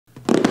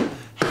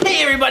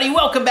Hey everybody,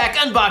 welcome back.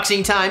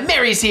 Unboxing time.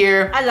 Mary's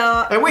here.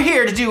 Hello. And we're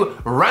here to do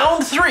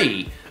round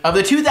 3 of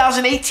the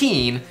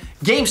 2018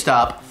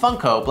 GameStop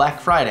Funko Black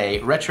Friday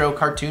Retro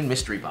Cartoon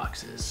Mystery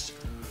Boxes.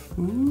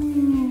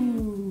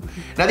 Ooh.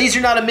 Now these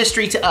are not a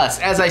mystery to us.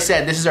 As I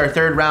said, this is our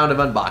 3rd round of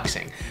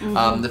unboxing.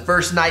 The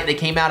first night they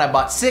came out, I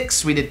bought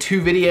 6. We did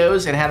 2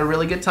 videos and had a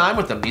really good time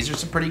with them. These are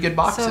some pretty good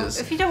boxes.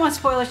 So if you don't want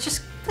spoilers,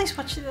 just please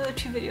watch the other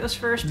 2 videos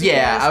first.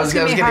 Yeah, it's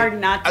gonna be hard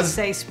not to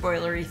say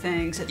spoilery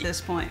things at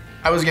this point.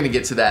 I was gonna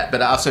get to that,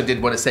 but I also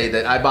did want to say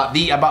that I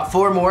bought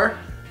 4 more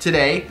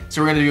today,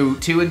 so we're gonna do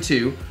 2 and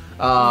 2.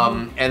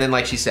 And then,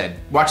 like she said,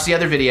 watch the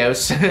other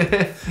videos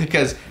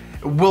because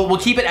we'll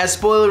keep it as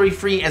spoilery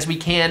free as we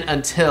can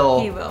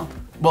until He will.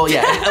 Well,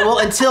 yeah, well,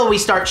 until we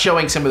start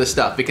showing some of the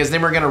stuff, because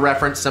then we're gonna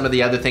reference some of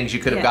the other things you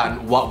could have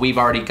gotten, what we've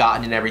already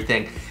gotten and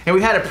everything. And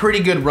we've had a pretty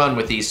good run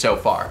with these so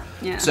far.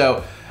 Yeah.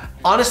 So,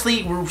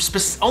 honestly, we're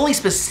only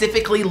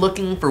specifically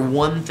looking for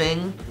one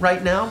thing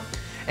right now.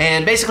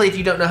 And basically, if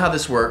you don't know how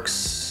this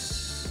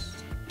works,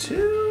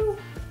 2?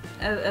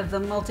 Of the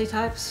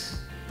multi-types,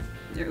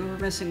 we're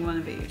missing 1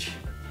 of each.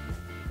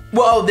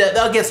 Well,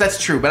 I guess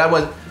that's true,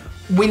 but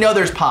we know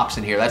there's pops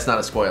in here. That's not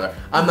a spoiler.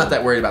 I'm not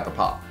that worried about the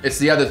pop. It's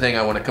the other thing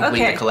I want to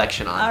complete the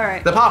collection on. All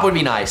right. The pop would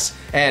be nice,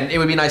 and it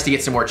would be nice to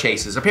get some more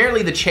chases.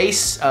 Apparently the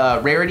chase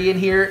rarity in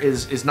here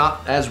is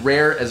not as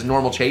rare as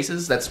normal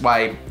chases. That's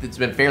why it's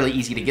been fairly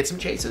easy to get some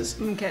chases.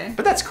 Okay.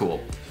 But that's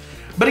cool.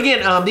 But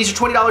again, these are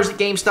 $20 at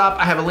GameStop.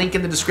 I have a link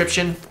in the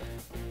description.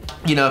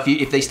 You know,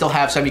 if they still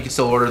have some, you can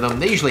still order them.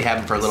 They usually have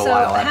them for a little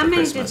while after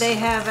Christmas. So how many did they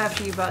have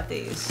after you bought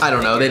these? I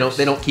don't know.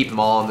 They don't keep them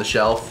all on the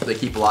shelf. They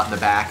keep a lot in the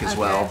back as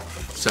well.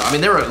 So, I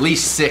mean, there were at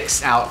least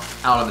 6 out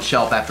on the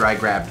shelf after I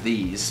grabbed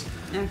these.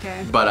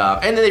 Okay. But,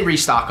 and then they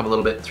restock them a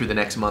little bit through the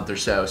next month or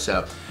so.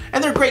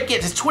 And they're great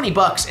gifts. It's 20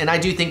 bucks, and I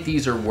do think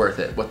these are worth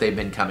it, what they've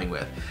been coming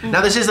with.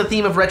 Now, this is the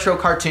theme of retro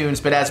cartoons,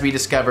 but as we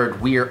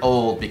discovered, we're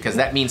old, because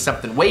that means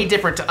something way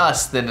different to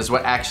us than is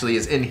what actually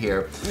is in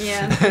here.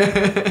 Yeah.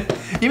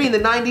 You mean the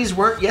 90s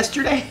weren't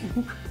yesterday?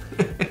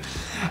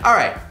 All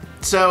right.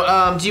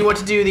 So, do you want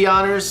to do the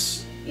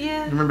honors?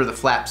 Yeah. Remember the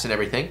flaps and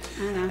everything.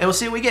 I know. And we'll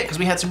see what we get, because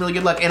we had some really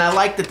good luck. And I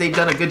like that they've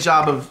done a good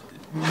job of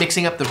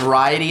mixing up the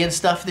variety and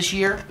stuff this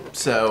year.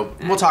 So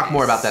we'll talk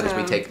more about that as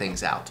we take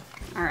things out.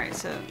 All right,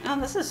 so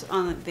this is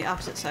on the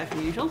opposite side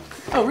from usual.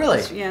 Oh,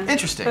 really? Yeah.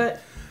 Interesting.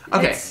 But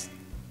okay.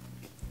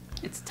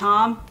 It's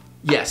Tom.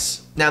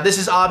 Yes. Now this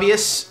is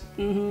obvious.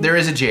 There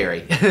is a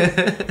Jerry.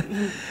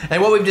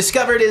 And what we've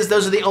discovered is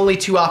those are the only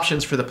 2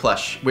 options for the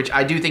plush, which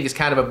I do think is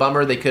kind of a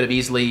bummer. They could have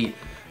easily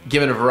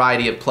given a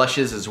variety of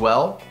plushes as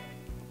well.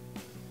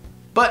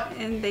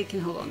 And they can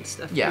hold on to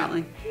stuff, yeah.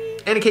 apparently.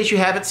 And in case you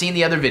haven't seen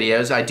the other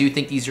videos, I do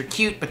think these are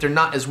cute, but they're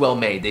not as well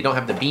made. They don't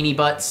have the beanie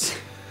butts.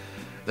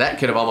 That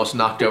could have almost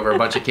knocked over a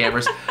bunch of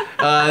cameras.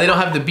 They don't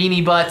have the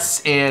beanie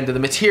butts, and the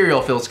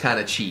material feels kind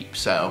of cheap,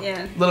 so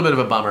a little bit of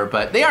a bummer,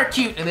 but they are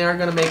cute, and they are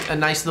gonna make a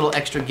nice little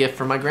extra gift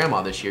for my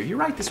grandma this year. You're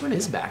right, this one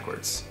is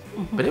backwards,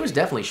 but it was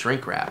definitely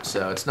shrink wrapped,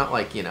 so it's not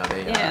like, you know,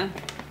 they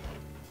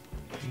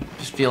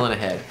just feeling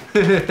ahead.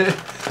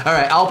 All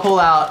right, I'll pull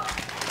out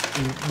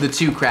the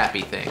 2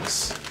 crappy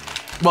things.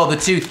 Well, the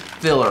 2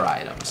 filler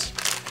items.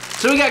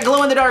 So we got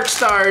glow-in-the-dark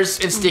stars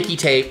and sticky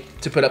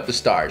tape to put up the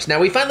stars. Now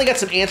we finally got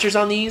some answers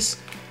on these.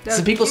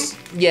 Some people,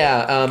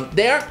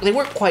 they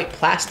weren't quite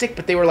plastic,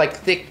 but they were like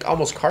thick,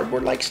 almost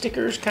cardboard-like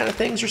stickers kind of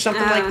things or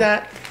something like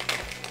that.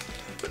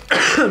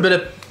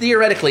 But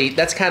theoretically,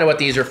 that's kind of what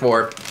these are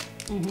for.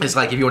 It's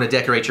like if you want to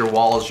decorate your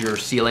walls, your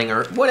ceiling,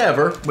 or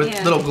whatever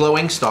with little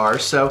glowing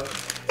stars. So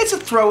it's a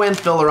throw-in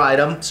filler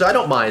item, so I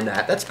don't mind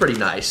that. That's pretty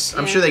nice.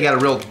 I'm sure they got a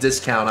real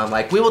discount on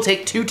like, we will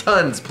take 2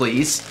 tons,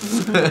 please.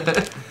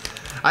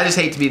 I just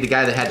hate to be the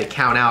guy that had to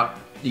count out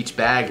each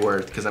bag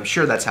worth, because I'm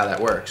sure that's how that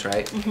works,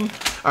 right?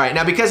 All right,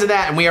 now because of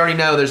that, and we already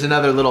know there's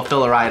another little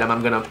filler item,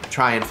 I'm gonna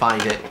try and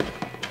find it.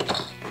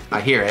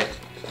 I hear it.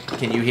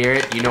 Can you hear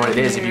it? You know what it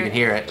is if you can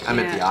hear it. I'm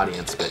at the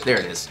audience, but there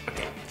it is.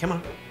 Okay, come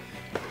on.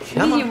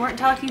 Come on. You weren't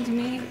talking to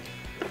me?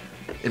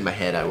 In my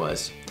head I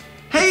was.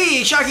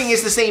 Hey, shocking,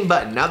 it's the same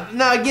button.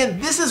 Now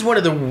again, this is one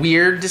of the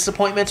weird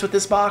disappointments with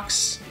this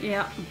box.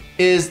 Yeah.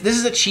 This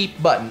is a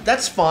cheap button.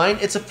 That's fine,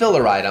 it's a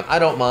filler item, I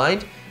don't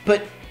mind.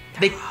 But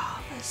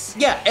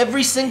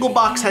every single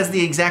box has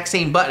the exact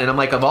same button. And I'm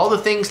like, of all the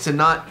things to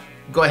not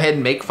go ahead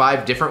and make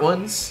 5 different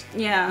ones,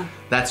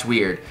 that's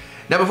weird.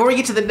 Now, before we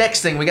get to the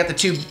next thing, we got the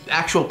 2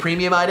 actual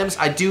premium items.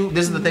 This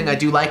is the thing I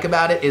do like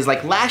about it, is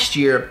like last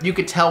year, you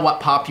could tell what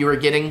pop you were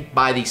getting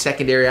by the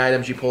secondary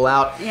items you pull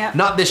out. Yeah.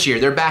 Not this year.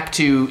 They're back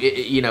to,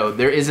 you know,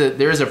 there is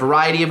a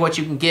variety of what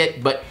you can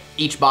get, but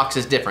each box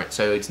is different,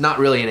 so it's not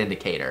really an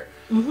indicator.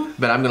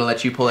 But I'm gonna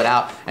let you pull it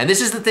out. And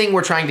this is the thing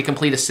we're trying to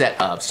complete a set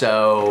of,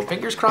 so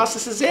fingers crossed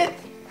this is it.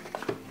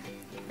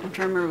 I'm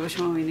trying to remember which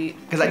one we need.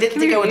 Because I didn't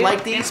think I would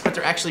like these, but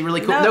they're actually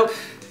really cool. Nope.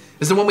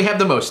 This is the one we have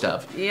the most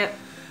of. Yep.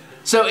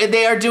 So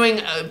they are doing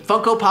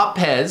Funko Pop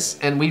Pez,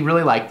 and we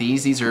really like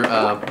these. These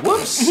are,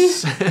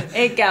 whoops.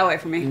 It got away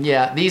from me.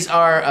 Yeah, these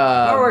are...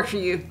 More work for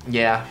you.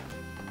 Yeah.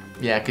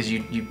 Yeah, because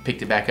you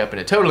picked it back up in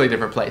a totally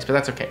different place, but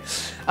that's okay.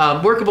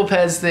 Workable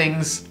Pez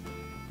things.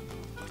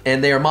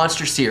 and they are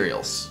monster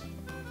cereals.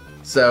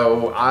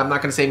 So I'm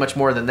not gonna say much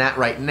more than that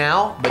right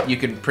now, but you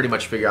can pretty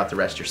much figure out the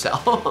rest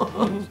yourself.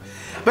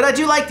 But I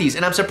do like these,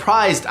 and I'm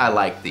surprised I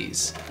like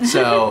these.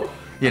 So,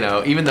 you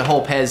know, even the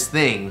whole Pez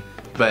thing,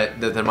 but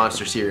the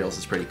monster cereals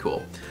is pretty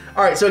cool.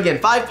 All right, so again,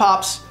 5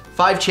 pops,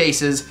 5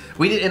 chases.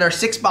 We did, in our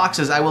 6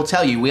 boxes, I will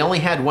tell you, we only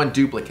had 1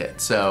 duplicate,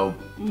 so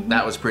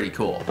that was pretty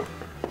cool.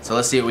 So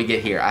let's see what we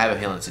get here. I have a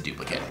feeling it's a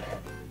duplicate.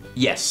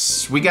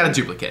 Yes, we got a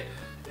duplicate.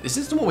 Is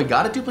this the one we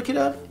got a duplicate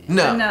of?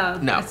 No,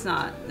 no, it's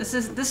not. This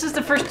is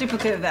the first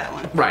duplicate of that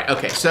one. Right.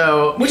 Okay.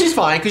 So, which is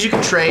fine because you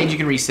can trade, you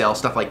can resell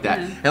stuff like that,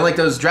 and like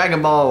those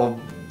Dragon Ball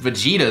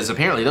Vegetas,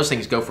 apparently those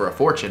things go for a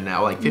fortune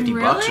now, like 50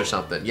 bucks or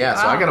something. Yeah.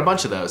 Wow. So I got a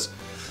bunch of those.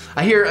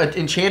 I hear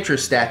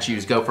Enchantress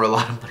statues go for a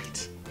lot of money.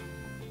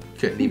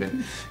 Couldn't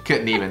even.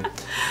 All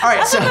right. I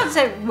was about to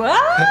say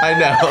what? I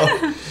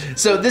know.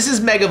 So this is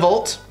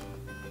Megavolt.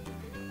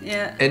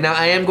 Yeah. And now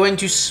I am going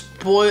to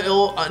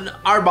spoil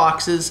our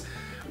boxes.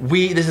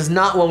 This is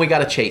not one we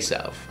got a chase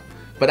of,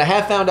 but I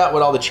have found out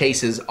what all the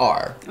chases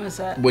are. What's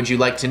that? Would you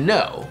like to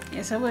know?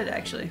 Yes, I would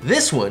actually.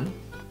 This one,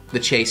 the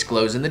chase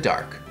glows in the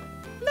dark.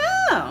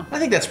 No. I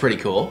think that's pretty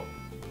cool.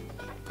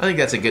 I think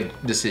that's a good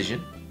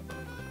decision.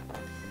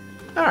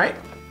 All right.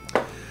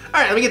 All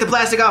right, let me get the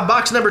plastic off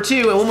box number 2,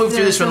 and we'll move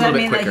through this one a little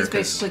bit quicker. That he's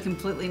basically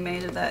completely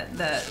made of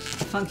that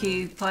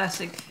funky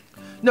plastic.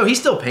 No, he's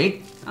still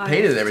painted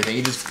and everything.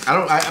 He just,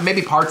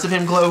 maybe parts of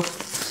him glow.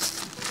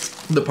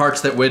 The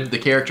parts that the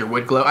character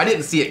would glow. I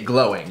didn't see it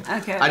glowing.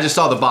 Okay. I just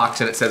saw the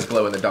box and it says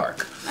glow in the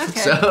dark.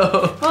 Okay.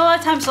 So. Well, a lot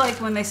of times, like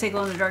when they say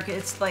glow in the dark,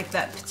 it's like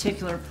that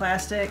particular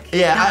plastic.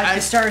 Yeah. Like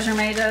the stars are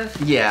made of.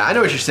 Yeah, I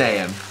know what you're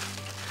saying.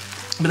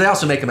 But they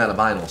also make them out of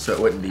vinyl, so it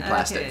wouldn't be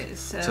plastic. Okay,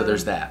 so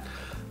there's that.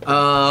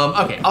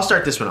 Okay, I'll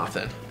start this one off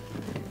then.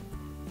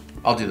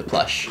 I'll do the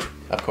plush,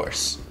 of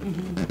course.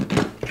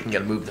 I'm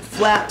gonna move the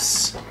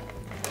flaps.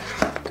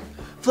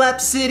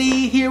 Flap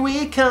City, here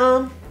we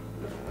come.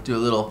 Do a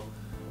little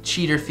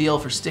cheater feel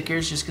for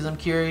stickers just because I'm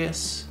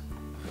curious.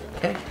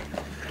 Okay.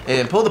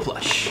 And pull the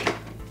plush.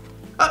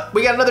 Oh,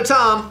 we got another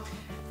Tom.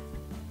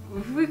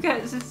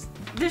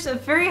 There's a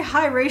very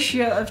high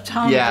ratio of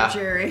Toms and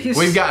Jerry's.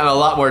 We've gotten a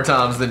lot more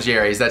Toms than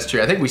Jerry's, that's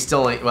true. I think we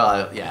still ain't,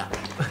 well, yeah.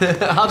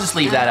 I'll just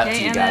leave that up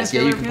to you guys.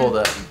 Yeah, you can pull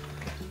the,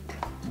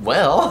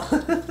 well,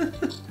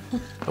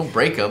 don't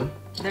break them.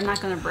 They're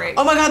not gonna break.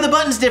 Oh my God, the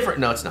button's different.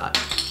 No, it's not.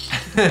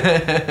 All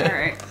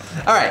right.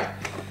 All right.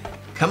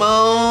 Come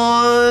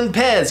on,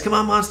 Pez. Come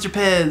on, Monster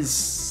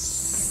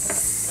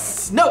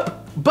Pez. Nope.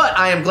 But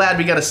I am glad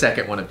we got a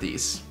second one of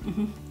these.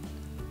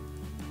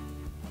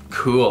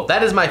 Cool.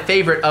 That is my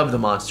favorite of the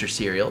monster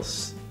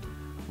cereals.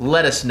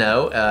 Let us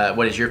know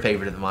what is your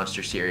favorite of the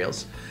monster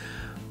cereals.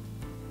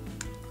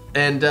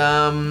 And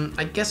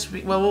I guess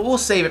we'll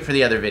save it for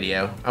the other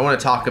video. I want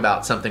to talk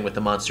about something with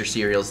the monster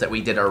cereals that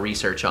we did our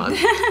research on.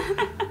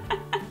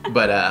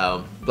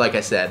 But like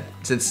I said,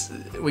 since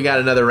we got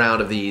another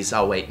round of these,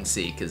 I'll wait and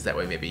see, because that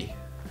way maybe.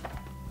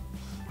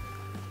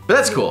 But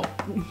that's cool.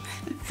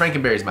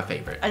 Frankenberry's my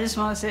favorite. I just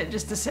want to say it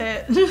just to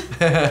say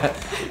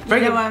it.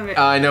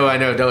 I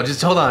know. Don't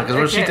just hold on, because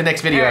we'll shoot the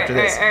next video after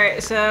this. All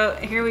right. So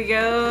here we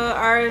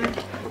go.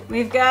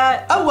 We've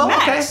got. Oh well,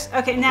 Max.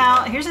 Okay.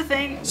 Now here's the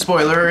thing.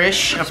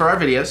 Spoiler-ish for our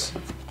videos.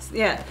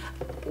 Yeah.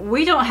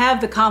 We don't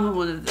have the common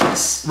one of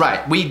this.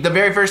 Right. The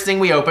very first thing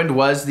we opened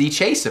was the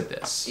chase of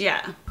this.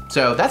 Yeah.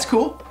 So that's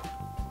cool.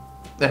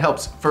 That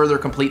helps further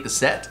complete the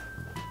set.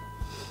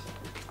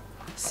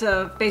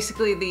 So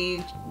basically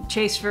the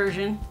chase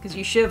version, because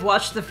you should have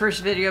watched the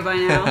first video by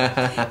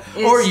now.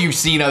 Or you've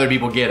seen other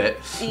people get it.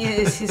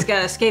 He's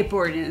got a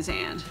skateboard in his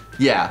hand.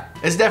 Yeah,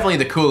 it's definitely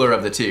the cooler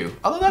of the two.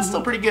 Although that's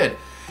still pretty good.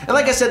 And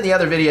like I said in the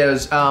other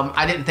videos,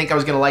 I didn't think I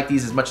was gonna like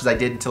these as much as I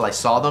did until I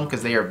saw them,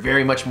 because they are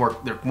very much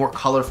they're more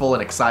colorful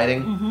and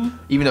exciting.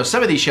 Even though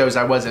some of these shows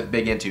I wasn't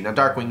big into. Now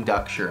Darkwing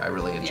Duck, sure, I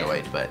really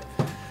enjoyed, but.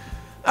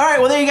 All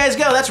right, well there you guys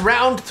go. That's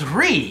round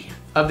 3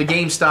 of the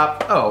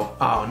GameStop. Oh,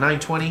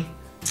 920.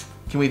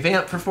 Can we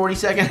vamp for 40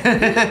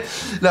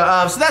 seconds?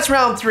 No, so that's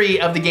round 3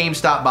 of the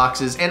GameStop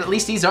boxes, and at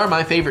least these are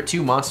my favorite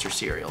 2 monster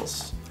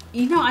cereals.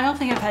 You know, I don't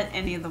think I've had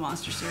any of the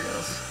monster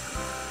cereals.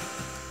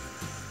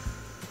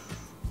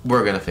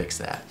 We're gonna fix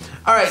that.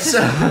 All right, so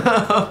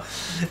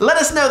let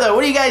us know though,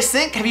 what do you guys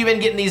think? Have you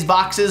been getting these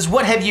boxes?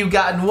 What have you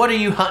gotten? What are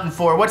you hunting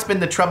for? What's been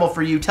the trouble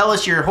for you? Tell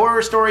us your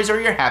horror stories or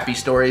your happy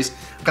stories,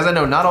 because I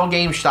know not all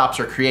GameStops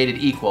are created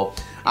equal.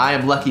 I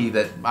am lucky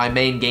that my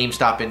main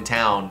GameStop in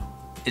town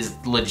is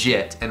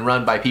legit and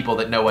run by people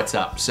that know what's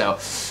up. So,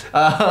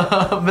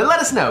 but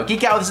let us know.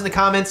 Geek out with us in the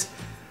comments.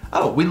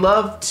 Oh, we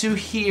love to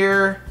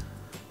hear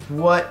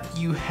what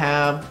you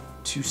have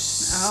to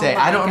say.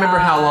 I don't remember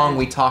how long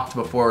we talked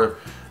before.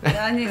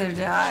 Neither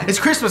did I. It's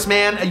Christmas,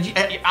 man.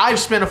 I've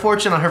spent a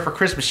fortune on her for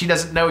Christmas. She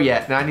doesn't know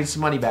yet, and I need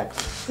some money back.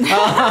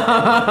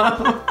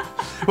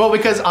 Well,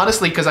 because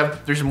honestly,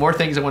 there's more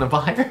things I want to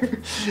buy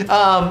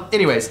her.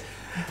 Anyways,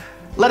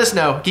 let us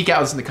know. Geek out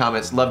with us in the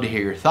comments. Love to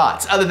hear your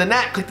thoughts. Other than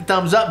that, click the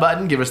thumbs up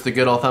button. Give us the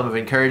good old thumb of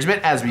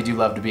encouragement, as we do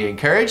love to be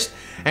encouraged.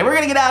 And we're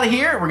going to get out of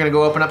here. We're going to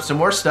go open up some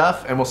more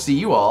stuff, and we'll see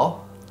you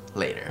all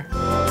later.